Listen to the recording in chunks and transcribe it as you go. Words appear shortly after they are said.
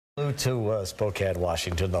Flew to Spokane,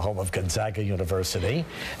 Washington, the home of Gonzaga University,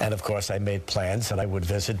 and of course I made plans that I would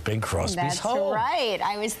visit Bing Crosby's home. That's right.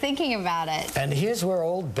 I was thinking about it. And here's where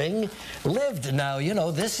old Bing lived. Now, you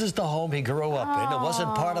know, this is the home he grew up in. It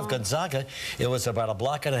wasn't part of Gonzaga. It was about a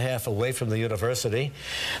block and a half away from the university,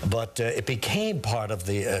 but it became part of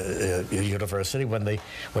the university when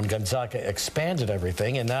Gonzaga expanded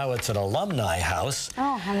everything, and now it's an alumni house.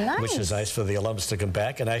 Oh, how nice. Which is nice for the alums to come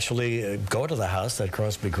back and actually go to the house that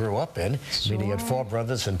Crosby grew up in. Sure. Meaning he had 4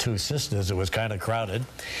 brothers and 2 sisters. It was kind of crowded.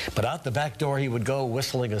 But out the back door he would go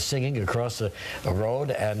whistling or singing across a road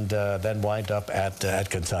and then wind up at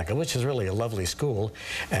Gonzaga, which is really a lovely school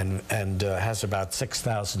and has about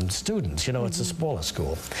 6,000 students. You know, it's a smaller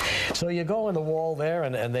school. So you go in the wall there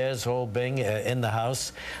and there's old Bing in the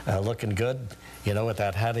house looking good, you know, with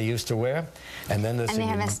that hat he used to wear. And then there's they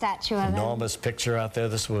have a statue of enormous picture out there.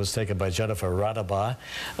 This one was taken by Jennifer Raudebaugh.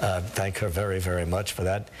 Thank her very, very much for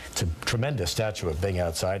that. It's a tremendous statue of Bing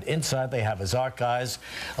outside. Inside they have his archives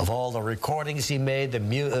of all the recordings he made,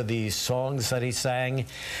 the songs that he sang,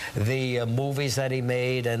 the movies that he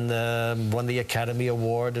made, and won the Academy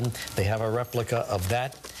Award. And they have a replica of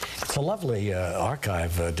that. It's a lovely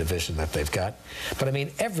archive division that they've got. But I mean,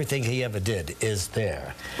 everything he ever did is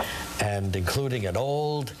there, and including an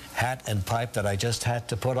old hat and pipe that I just had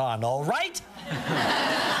to put on. All right?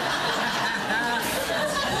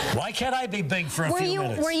 Why can't I be Bing for a few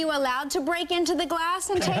minutes? Were you allowed to break into the glass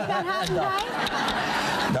and take that hat and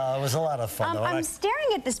pipe? No, it was a lot of fun. I'm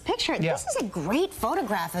staring at this picture. Yeah. This is a great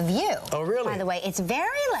photograph of you. Oh, really? By the way, it's very,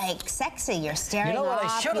 like, sexy. You're staring off. You know what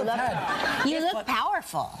I should have had? You look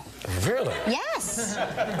powerful. Really? Yes.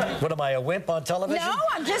 What, am I a wimp on television? No,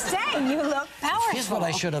 I'm just saying, you look powerful. Here's what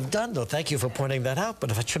I should have done, though. Thank you for pointing that out.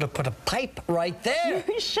 But if I should have put a pipe right there.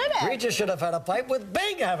 You should have. Regis should have had a pipe with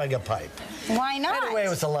Bing having a pipe. Why not? Anyway, it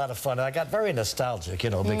was a lot of fun. I got very nostalgic, you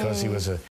know, because he was a